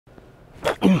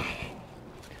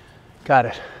Got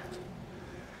it.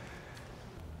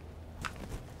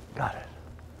 Got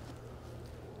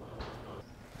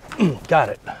it. Got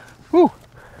it. Whew.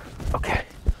 Okay.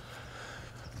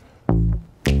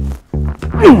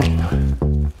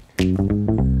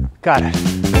 Got it.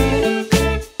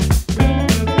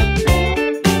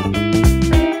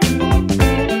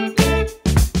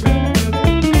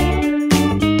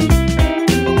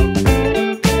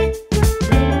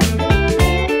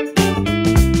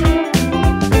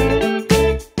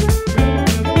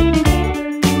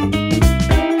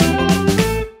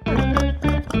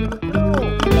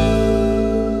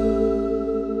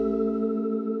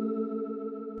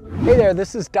 Hey there,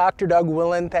 this is Dr. Doug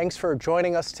Willen. Thanks for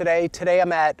joining us today. Today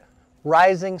I'm at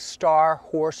Rising Starr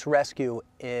Horse Rescue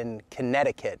in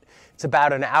Connecticut. It's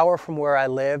about an hour from where I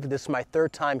live. This is my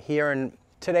third time here, and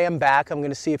today I'm back. I'm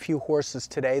going to see a few horses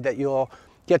today that you'll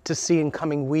get to see in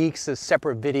coming weeks as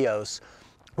separate videos.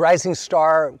 Rising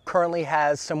Starr currently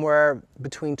has somewhere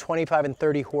between 25 and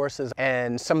 30 horses,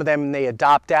 and some of them they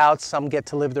adopt out, some get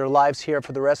to live their lives here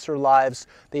for the rest of their lives.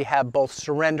 They have both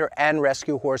surrender and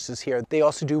rescue horses here. They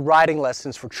also do riding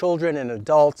lessons for children and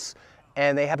adults,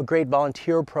 and they have a great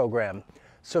volunteer program.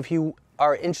 So if you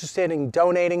are interested in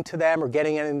donating to them or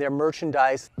getting any of their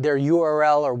merchandise, their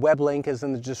URL or web link is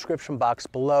in the description box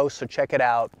below, so check it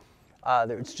out.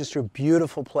 It's just a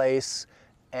beautiful place,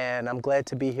 and I'm glad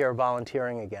to be here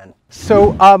volunteering again.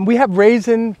 So we have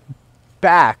Raisin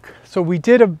back. So we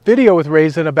did a video with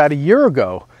Raisin about a year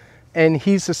ago, and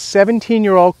he's a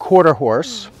 17-year-old quarter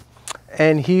horse,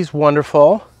 and he's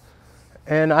wonderful,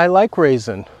 and I like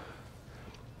Raisin.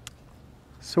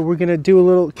 So we're gonna do a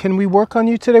little, can we work on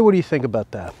you today? What do you think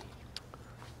about that?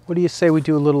 What do you say we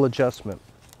do a little adjustment?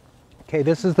 Okay,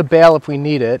 this is the bail if we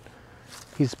need it.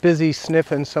 He's busy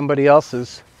sniffing somebody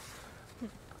else's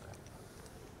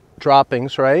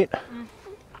droppings, right?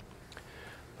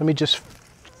 Let me just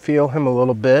feel him a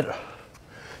little bit.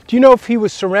 Do you know if he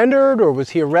was surrendered or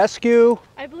was he a rescue?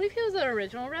 I believe he was an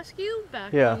original rescue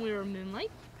back when we were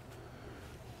Moonlight.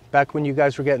 Back when you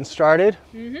guys were getting started?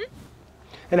 Mm-hmm.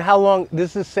 And how long,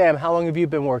 this is Sam, how long have you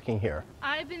been working here?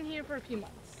 I've been here for a few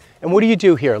months. And what do you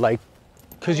do here? Like,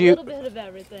 a little bit of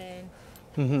everything.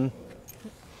 Mm-hmm.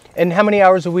 And how many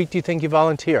hours a week do you think you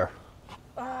volunteer?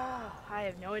 I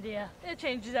have no idea. It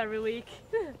changes every week.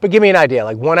 But give me an idea,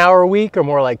 like 1 hour a week or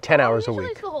more like 10 hours a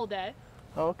week? The whole day.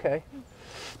 Oh, okay.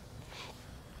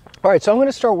 All right, so I'm going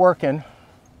to start working.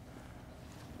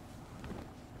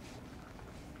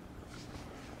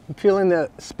 I'm feeling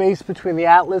the space between the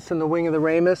atlas and the wing of the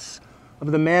ramus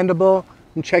of the mandible.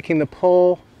 I'm checking the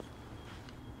pole,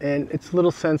 and it's a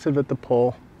little sensitive at the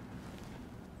pole.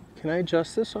 Can I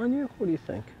adjust this on you? What do you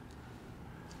think?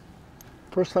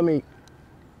 First, let me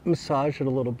massage it a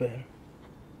little bit.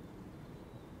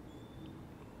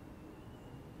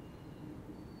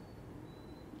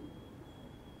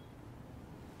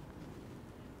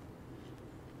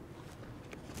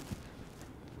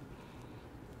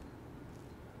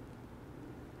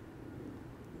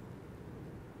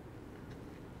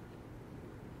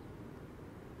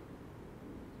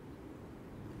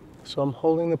 So I'm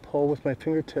holding the pole with my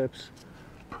fingertips,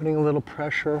 putting a little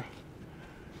pressure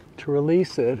to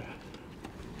release it.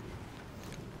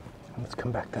 Let's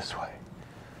come back this way.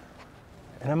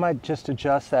 And I might just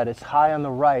adjust that. It's high on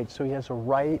the right, so he has a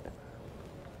right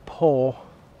pole,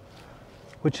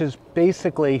 which is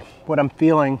basically what I'm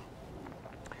feeling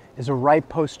is a right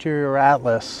posterior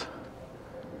atlas.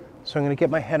 So I'm going to get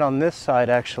my head on this side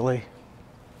actually.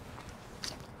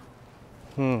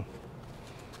 And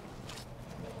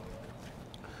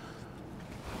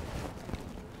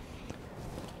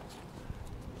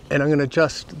I'm going to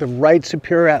adjust the right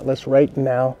superior atlas right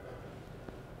now.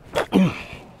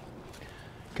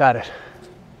 Got it.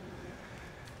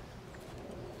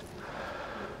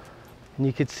 And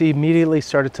you could see immediately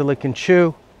started to lick and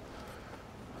chew.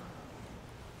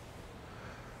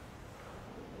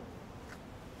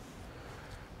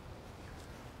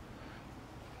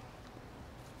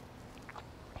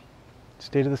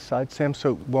 Stay to the side, Sam,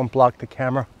 so it won't block the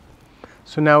camera.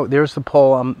 So now there's the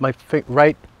pole on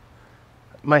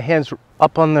my hand's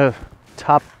up on the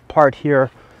top part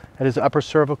here at his upper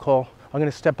cervical. I'm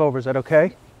going to step over, is that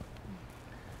okay?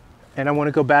 And I want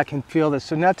to go back and feel this.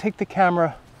 So now take the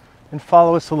camera and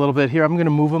follow us a little bit here. I'm going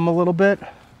to move him a little bit,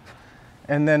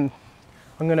 and then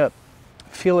I'm going to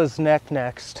feel his neck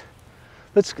next.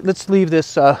 Let's leave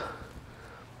this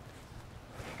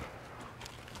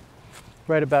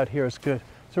right about here is good.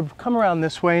 So come around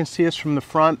this way and see us from the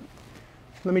front.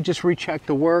 Let me just recheck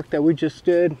the work that we just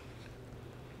did.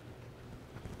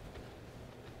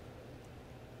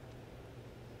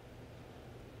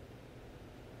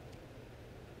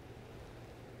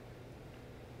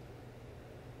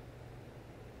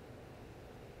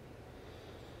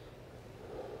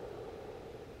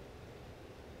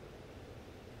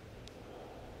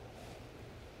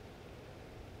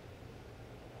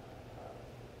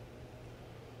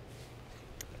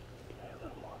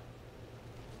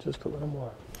 Just a little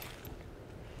more.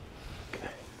 Okay.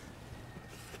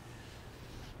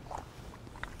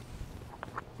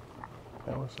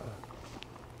 That was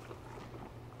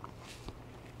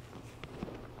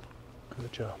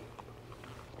good job.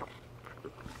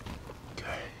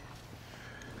 Okay.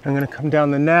 I'm going to come down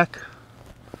the neck.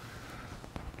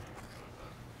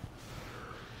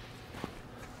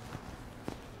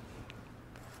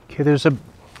 Okay, there's a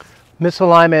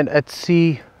misalignment at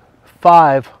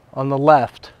C5 on the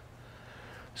left.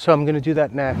 So I'm going to do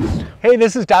that next. Hey,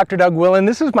 this is Dr. Doug Willen.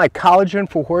 This is my Collagen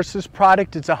for Horses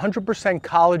product. It's 100%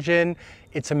 collagen.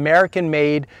 It's American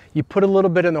made. You put a little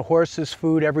bit in the horse's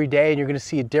food every day and you're going to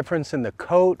see a difference in the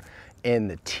coat, in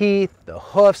the teeth, the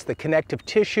hoofs, the connective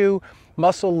tissue,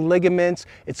 muscle, ligaments.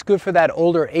 It's good for that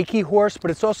older achy horse,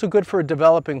 but it's also good for a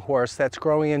developing horse that's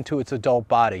growing into its adult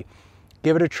body.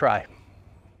 Give it a try.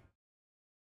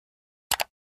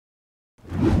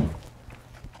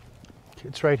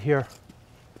 It's right here.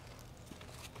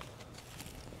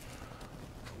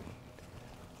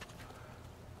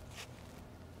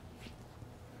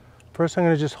 First I'm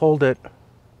going to just hold it,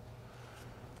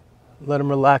 let him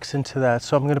relax into that.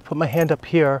 So I'm going to put my hand up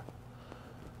here.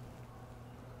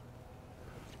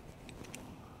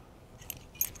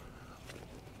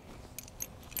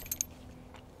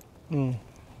 I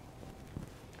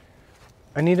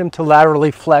need him to laterally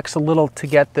flex a little to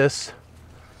get this.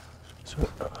 So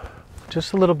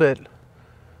just a little bit,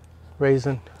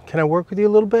 Raisin. Can I work with you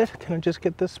a little bit? Can I just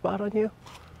get this spot on you?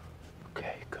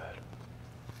 Okay, good.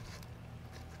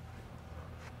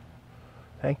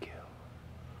 Thank you.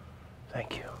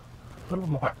 Thank you. A little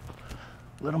more.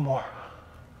 A little more.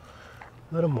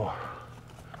 A little more.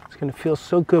 It's going to feel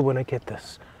so good when I get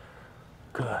this.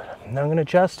 Good. Now I'm going to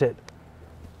adjust it.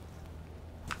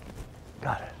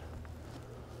 Got it.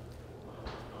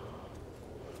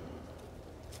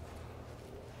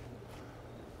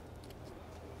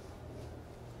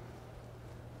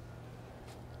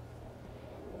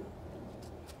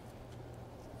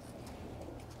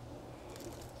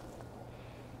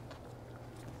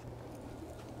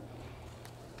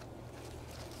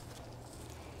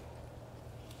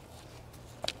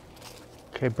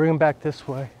 Okay, bring him back this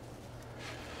way.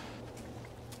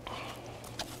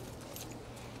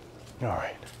 All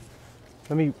right.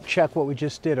 Let me check what we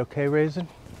just did, okay, Raisin?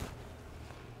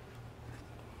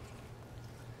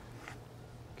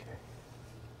 Okay.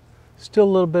 Still a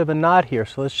little bit of a knot here,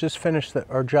 so let's just finish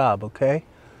our job, okay?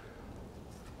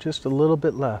 Just a little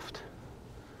bit left.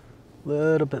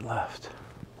 Little bit left.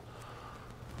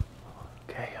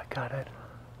 Okay, I got it.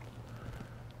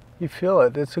 You feel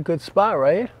it. It's a good spot,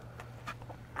 right?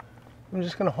 I'm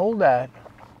just going to hold that.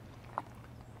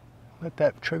 Let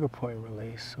that trigger point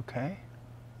release, okay?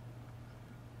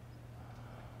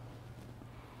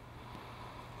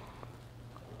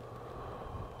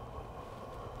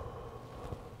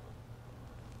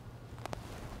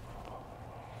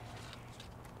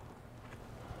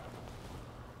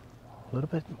 A little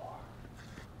bit more.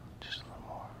 Just a little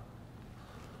more.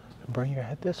 And bring your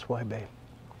head this way, babe.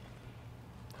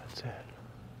 That's it.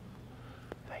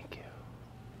 Thank you.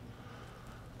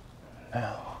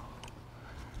 Now,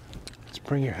 let's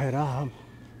bring your head up.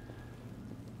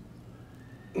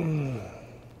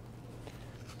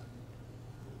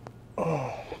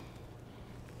 Oh,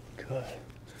 good.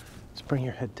 Let's bring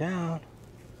your head down.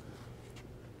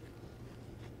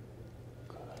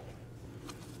 Good.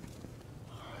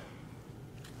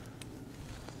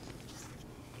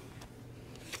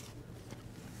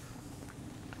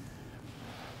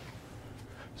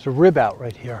 There's a rib out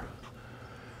right here.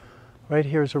 Right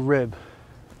here is a rib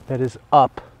that is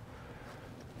up.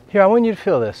 Here, I want you to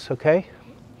feel this, okay?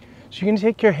 So you're going to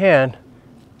take your hand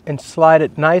and slide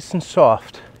it nice and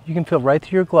soft. You can feel right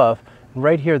through your glove. And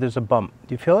right here, there's a bump.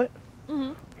 Do you feel it?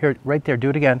 Mm-hmm. Here, right there. Do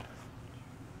it again.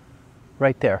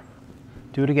 Right there.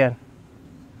 Do it again.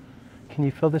 Can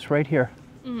you feel this right here?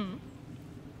 Mm-hmm.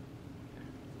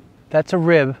 That's a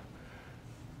rib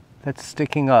that's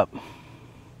sticking up.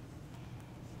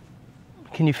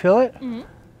 Can you feel it? Mm-hmm.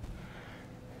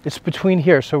 It's between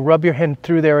here, so rub your hand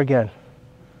through there again.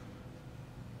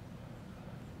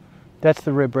 That's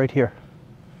the rib right here.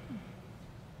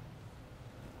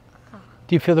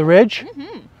 Do you feel the ridge?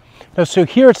 Mm-hmm. No, so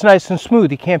here it's nice and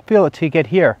smooth. You can't feel it till you get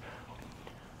here.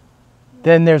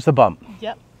 Then there's the bump.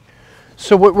 Yep.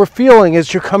 So what we're feeling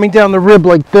is you're coming down the rib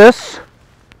like this,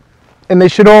 and they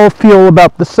should all feel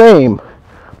about the same.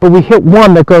 But we hit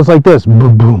one that goes like this.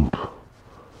 Boom, boom,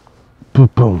 boom,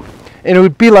 boom. And it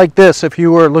would be like this if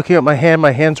you were looking at my hand.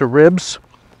 My hands are ribs.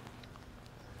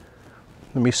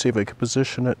 Let me see if I can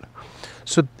position it.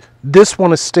 So this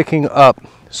one is sticking up.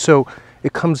 So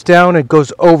it comes down and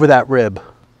goes over that rib.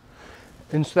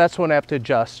 And so that's when I have to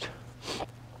adjust.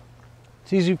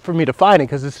 It's easy for me to find it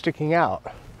because it's sticking out.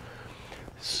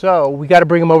 So we got to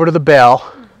bring them over to the bale,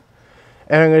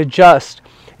 and I'm going to adjust.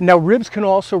 Now ribs can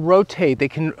also rotate. They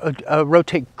can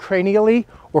rotate cranially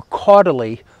or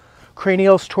caudally.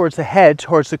 Cranial is towards the head,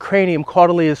 towards the cranium.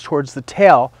 Caudally is towards the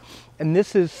tail. And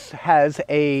this has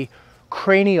a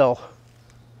cranial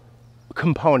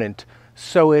component.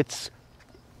 So it's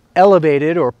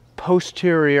elevated or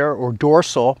posterior or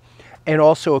dorsal, and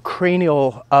also a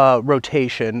cranial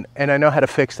rotation. And I know how to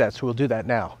fix that, so we'll do that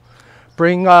now.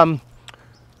 Bring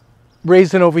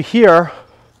Raisin over here.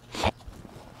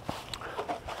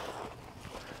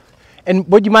 And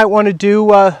what you might want to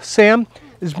do, Sam,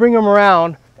 is bring him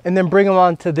around and then bring him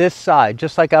onto this side,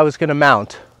 just like I was going to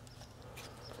mount.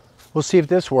 We'll see if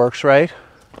this works, right?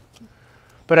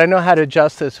 But I know how to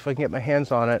adjust this if I can get my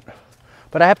hands on it.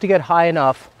 But I have to get high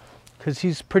enough because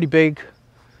he's pretty big.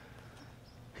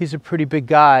 He's a pretty big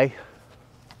guy.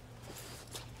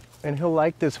 And he'll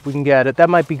like this if we can get it. That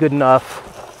might be good enough.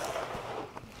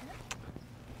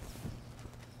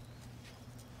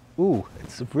 Ooh,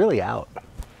 it's really out.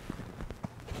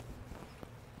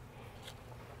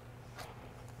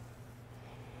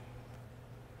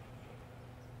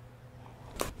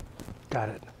 Got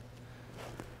it.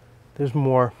 There's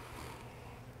more.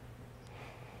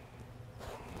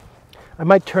 I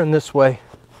might turn this way.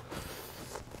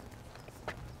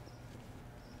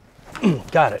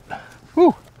 Got it.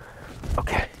 Whew.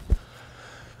 Okay.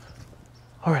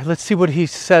 All right, let's see what he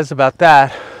says about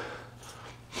that.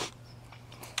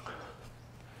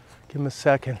 Give him a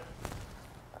second.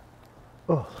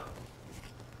 Oh.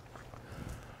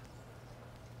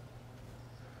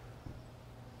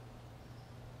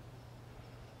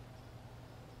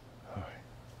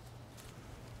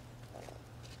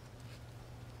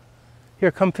 Here,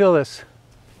 come feel this.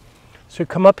 So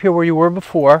come up here where you were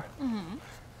before. Mm-hmm.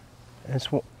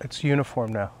 And it's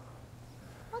uniform now.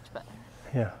 Much better.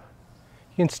 Yeah.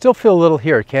 You can still feel a little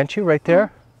here, can't you? Right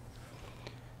there?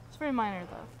 It's very minor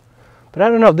though. But I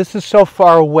don't know. This is so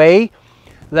far away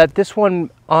that this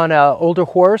one on an older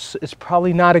horse is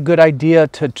probably not a good idea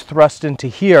to thrust into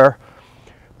here,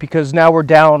 because now we're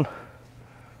down.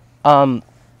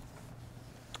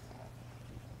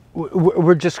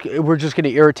 We're just going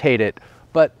to irritate it.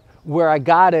 But where I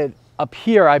got it up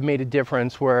here, I've made a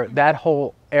difference where that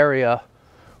whole area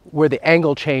where the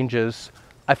angle changes,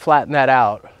 I flattened that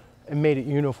out and made it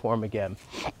uniform again.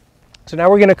 So now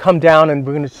we're going to come down and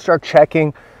we're going to start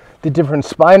checking the different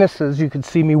spinuses. You can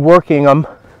see me working them.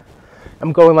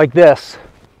 I'm going like this.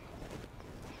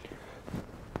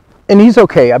 And he's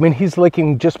okay. I mean, he's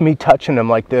licking just me touching him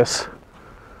like this.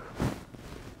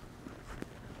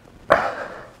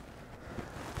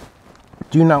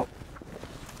 Do you know?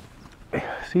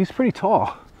 See, he's pretty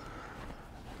tall.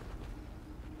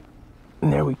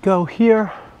 And there we go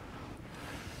here.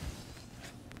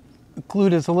 The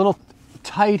glute is a little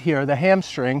tight here, the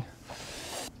hamstring.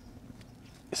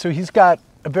 So he's got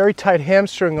a very tight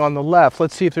hamstring on the left.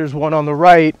 Let's see if there's one on the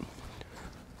right.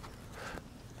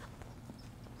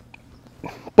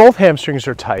 Both hamstrings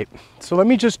are tight. So let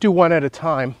me just do one at a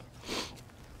time.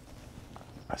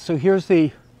 So here's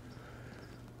the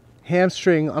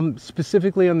hamstring. I'm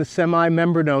specifically on the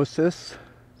semi-membranosus,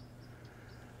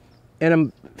 and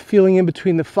I'm feeling in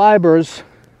between the fibers,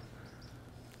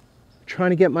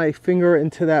 trying to get my finger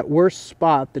into that worst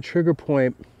spot, the trigger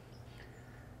point.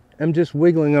 I'm just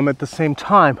wiggling them at the same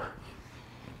time,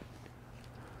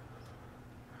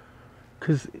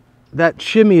 because that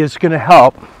shimmy is going to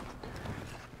help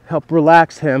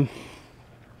relax him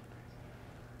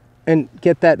and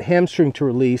get that hamstring to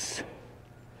release.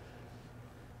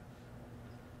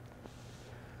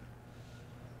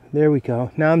 There we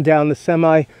go. Now I'm down the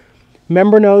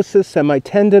semi-membranosus,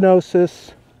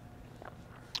 semi-tendinosus.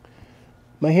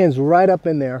 My hand's right up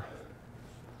in there.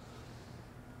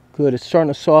 Good, it's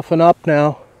starting to soften up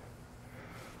now.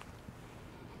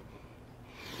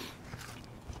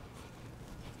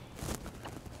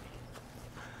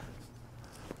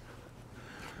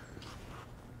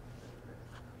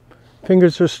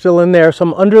 Fingers are still in there, so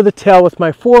I'm under the tail with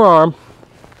my forearm.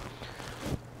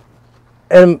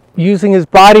 And using his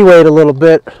body weight a little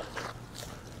bit.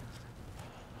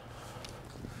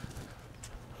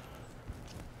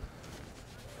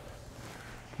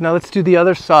 Now let's do the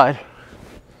other side.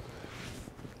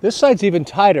 This side's even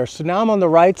tighter, so now I'm on the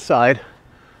right side.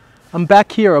 I'm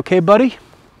back here, okay, buddy?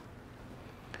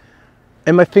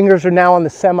 And my fingers are now on the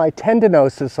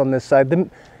semi-tendinosus on this side.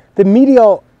 The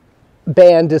medial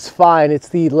band is fine. It's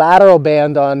the lateral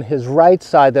band on his right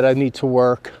side that I need to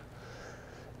work.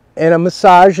 And I'm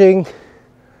massaging,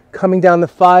 coming down the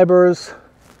fibers,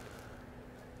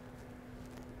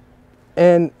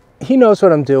 And he knows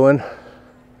what I'm doing.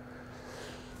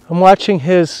 I'm watching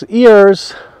his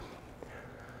ears.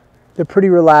 They're pretty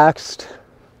relaxed.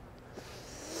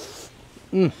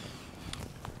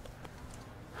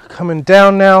 Coming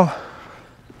down now.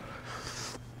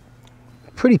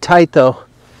 Pretty tight though.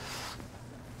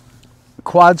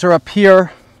 Quads are up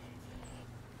here.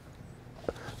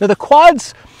 Now the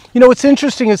quads, you know what's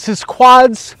interesting is his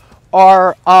quads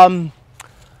are a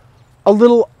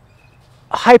little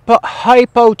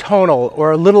hypotonal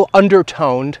or a little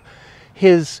undertoned.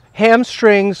 His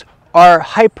hamstrings are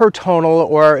hypertonal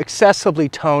or excessively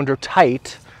toned or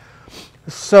tight.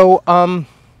 So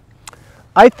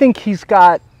I think he's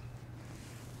got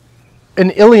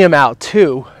an ilium out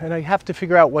too, and I have to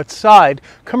figure out what side.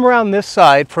 Come around this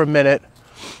side for a minute,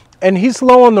 and he's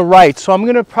low on the right, so I'm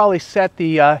going to probably set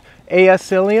the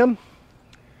AS ilium,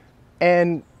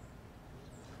 and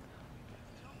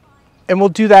we'll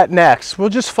do that next. We'll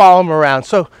just follow him around.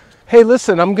 So, hey,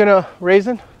 listen, I'm going to,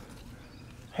 Raisin,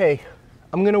 hey,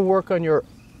 I'm going to work on your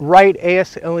right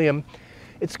AS ilium.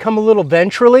 It's come a little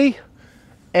ventrally,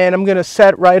 and I'm going to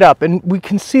set right up. And we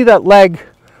can see that leg.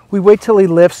 We wait till he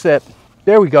lifts it.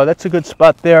 There we go. That's a good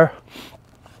spot there.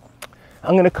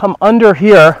 I'm going to come under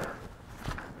here.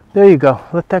 There you go.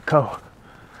 Let that go.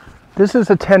 This is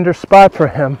a tender spot for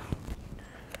him.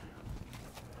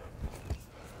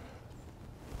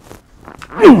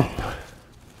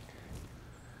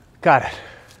 Got it.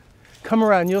 Come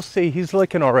around. You'll see. He's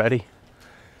licking already.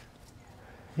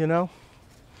 You know?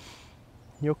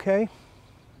 You okay?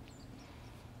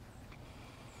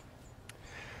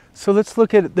 So let's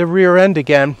look at the rear end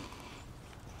again.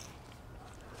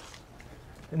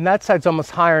 And that side's almost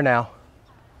higher now.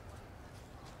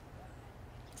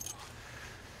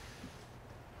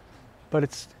 But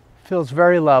it feels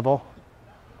very level.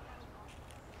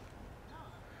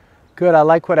 Good, I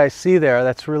like what I see there.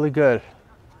 That's really good.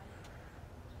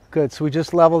 Good, so we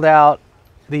just leveled out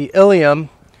the ilium,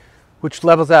 which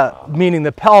levels out, meaning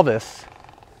the pelvis.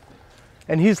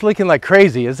 And he's licking like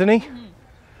crazy, isn't he?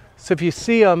 So if you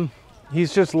see him,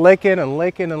 he's just licking and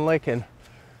licking and licking.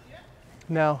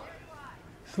 Now,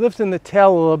 he's lifting the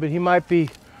tail a little bit. He might be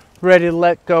ready to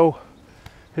let go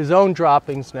his own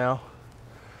droppings now.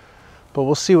 But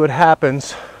we'll see what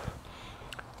happens.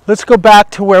 Let's go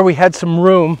back to where we had some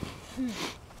room.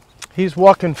 He's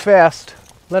walking fast.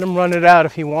 Let him run it out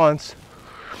if he wants.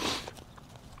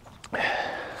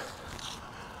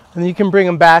 And you can bring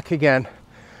him back again.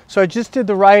 So I just did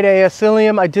the right AS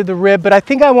ilium, I did the rib, but I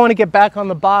think I want to get back on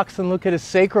the box and look at his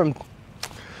sacrum.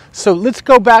 So let's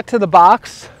go back to the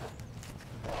box.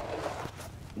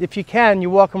 If you can, you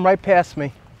walk him right past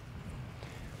me.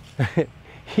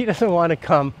 He doesn't want to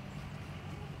come.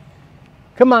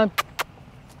 Come on.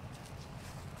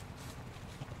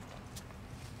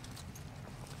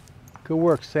 Good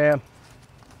work, Sam.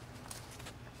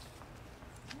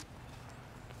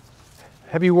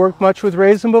 Have you worked much with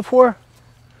Raisin before?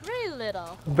 Very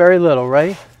little. Very little,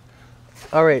 right?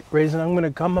 All right, Raisin, I'm going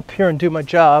to come up here and do my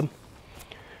job.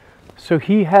 So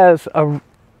he has a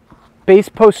base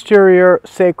posterior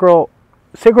sacral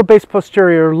base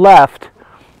posterior left.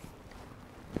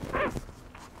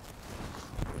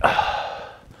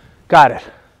 Got it.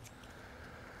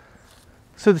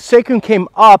 So the sacrum came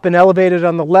up and elevated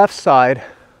on the left side.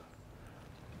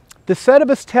 The set of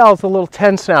his tail is a little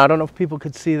tense now. I don't know if people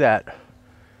could see that.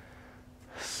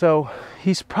 So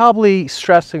he's probably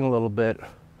stressing a little bit,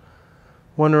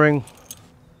 wondering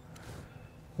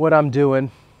what I'm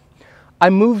doing. I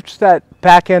moved that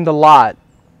back end a lot.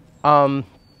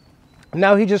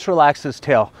 Now he just relaxed his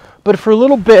tail. But for a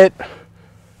little bit,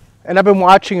 and I've been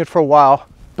watching it for a while,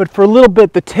 but for a little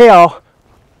bit the tail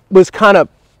was kind of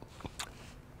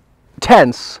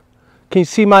tense. Can you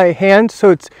see my hand?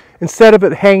 So it's, instead of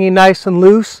it hanging nice and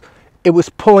loose, it was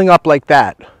pulling up like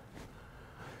that.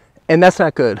 And that's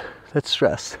not good. That's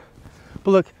stress.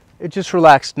 But look, it just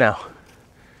relaxed now.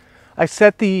 I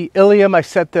set the ilium, I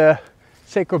set the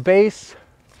sacral base.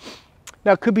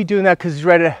 Now, I could be doing that because he's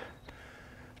ready to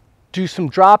do some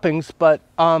droppings, but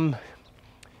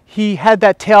he had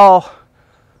that tail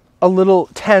a little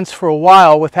tense for a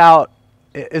while without,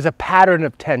 as a pattern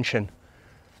of tension.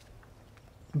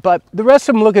 But the rest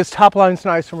of him, look, his top line's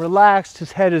nice and relaxed.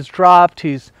 His head is dropped.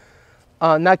 He's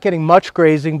not getting much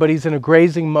grazing, but he's in a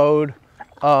grazing mode.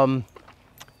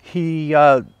 He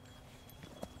had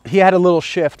a little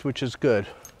shift, which is good.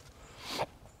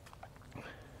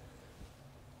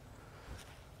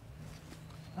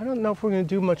 I don't know if we're going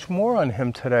to do much more on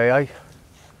him today.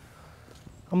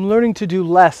 I'm learning to do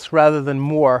less rather than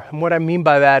more. And what I mean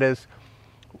by that is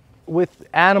with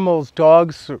animals,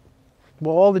 dogs,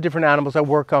 well, all the different animals I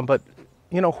work on, but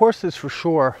you know, horses for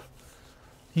sure,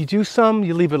 you do some,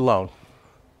 you leave it alone.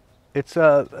 It's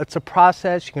a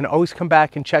process. You can always come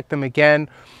back and check them again.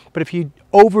 But if you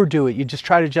overdo it, you just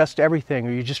try to adjust everything,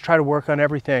 or you just try to work on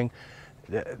everything,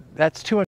 that's too much.